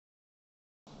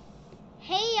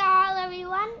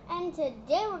everyone, and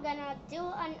today we're gonna do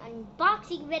an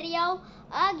unboxing video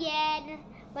again.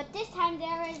 But this time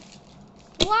there is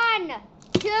 1,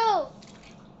 2,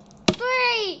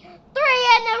 3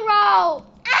 in a row.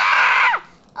 Ah!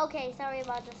 Okay, sorry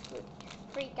about the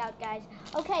freak out, guys.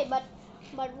 Okay, but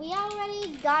we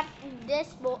already got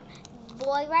this boy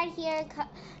right here.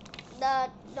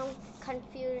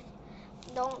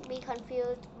 Don't be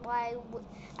confused why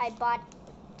I bought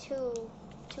two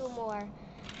more.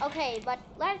 Okay, but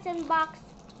let's unbox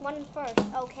one first,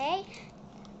 okay?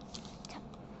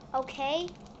 Okay,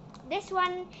 this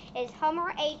one is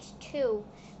Hummer H2,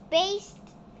 based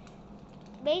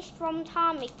from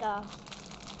Tomica.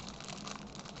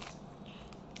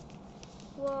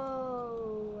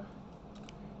 Whoa,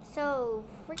 so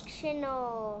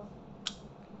frictional.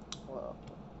 Whoa.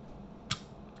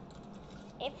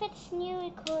 If it's new,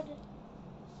 it could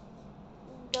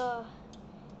the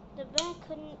bag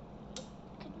couldn't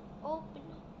open,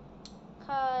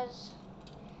 cause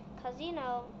you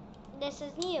know this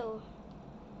is new,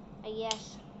 I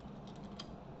guess.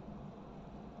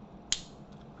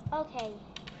 Okay,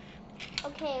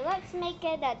 let's make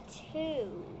it a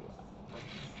 2.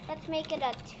 Let's make it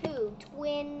a 2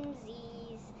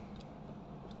 twinsies.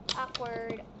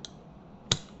 Awkward.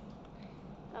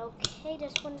 Okay,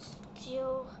 this one's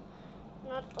still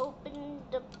not open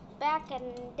the back, and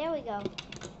there we go.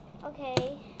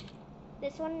 Okay,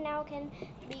 this one now can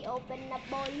be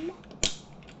openable.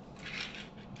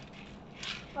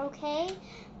 Okay,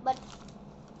 but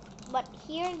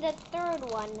here's the third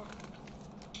one.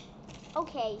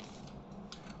 Okay,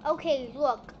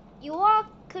 look, you all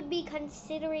could be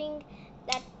considering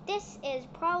that these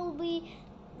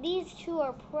two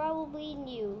are probably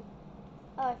new.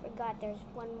 Oh, I forgot there's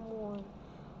one more.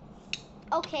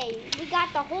 Okay, we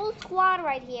got the whole squad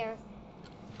right here.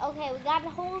 Okay, we got the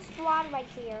whole squad right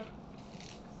here.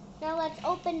 Now let's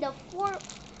open the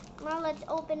fourth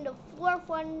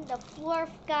one, the florf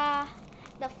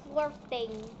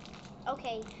thing.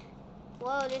 Okay.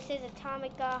 Whoa, this is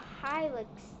Atomica Hilux.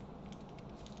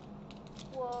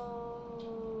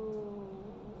 Whoa.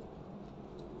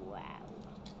 Wow.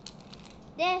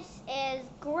 This is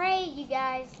great, you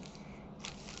guys.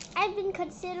 I've been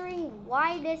considering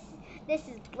why this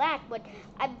is black, but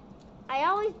I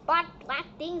always bought black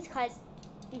things cause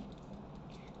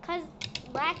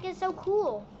black is so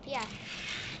cool. Yeah.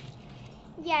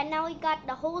 Yeah, now we got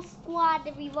the whole squad,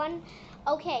 everyone.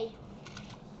 Okay,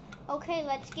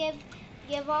 let's give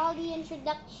all the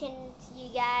introductions, you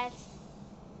guys.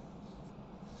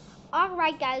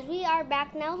 Alright guys, we are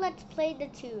back now. Let's play the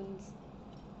tunes.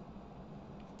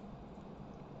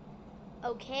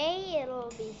 Okay,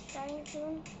 it'll be starting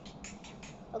soon.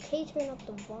 Okay, turn up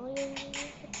the volume.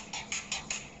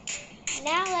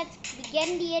 Now let's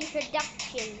begin the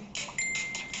introduction.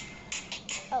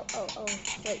 Oh,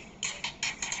 wait.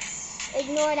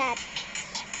 Ignore that.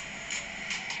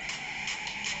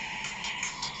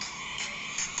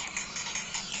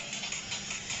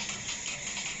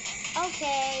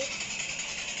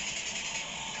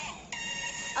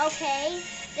 Okay,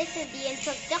 this is the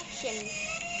introduction.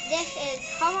 This is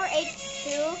Hummer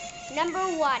H2, number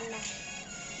 1.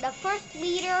 The first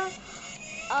leader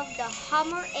of the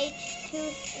Hummer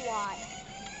H2 squad.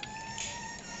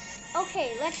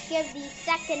 Okay, let's give the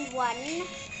second one.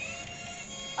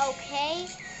 Okay,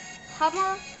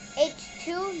 Hummer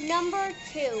H2, number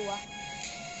 2.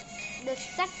 The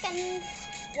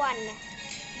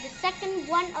second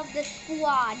one of the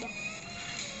squad.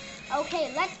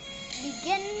 Okay, let's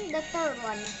begin the third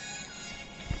one.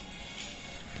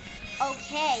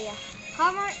 Okay,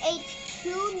 Hummer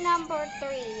H2, number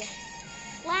 3.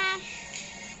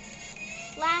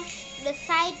 Flash, the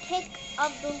sidekick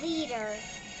of the leader.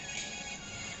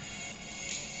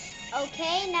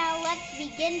 Okay, now let's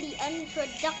begin the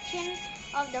introduction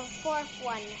of the fourth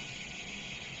one.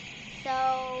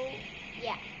 So,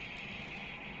 yeah.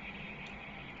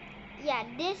 Yeah,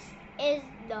 this is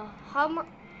the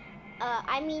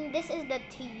this is the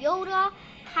Toyota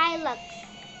Hilux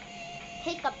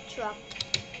pickup truck.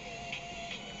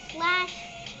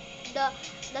 / the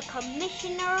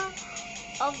commissioner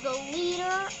of the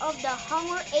leader of the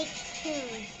Hummer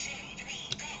H2s.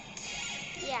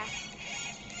 Yeah.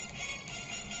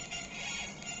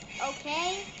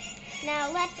 Okay,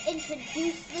 now let's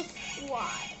introduce the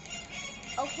squad.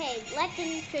 Okay, let's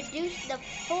introduce the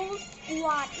whole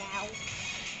squad now.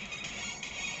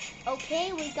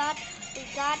 Okay, we got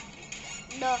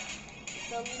the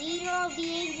leader of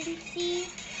the agency,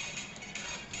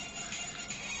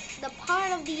 the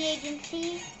part of the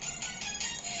agency,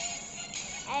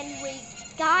 and we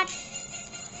got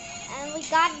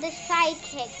the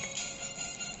sidekick.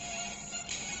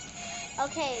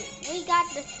 Okay, we got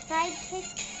the sidekick,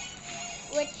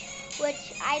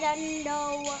 which I don't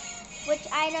know,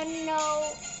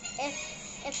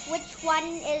 if which one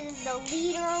is the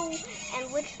leader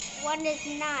and which one is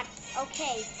not.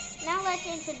 Okay, now let's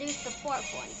introduce the fourth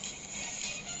one.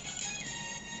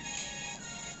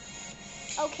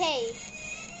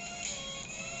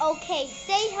 Okay,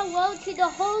 say hello to the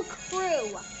whole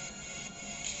crew.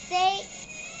 Say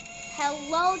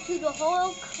hello to the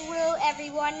whole crew,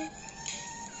 everyone.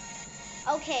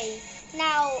 Okay,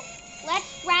 now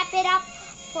let's wrap it up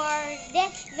for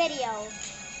this video.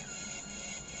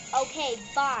 Okay,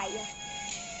 bye.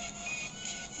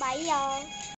 Bye, y'all.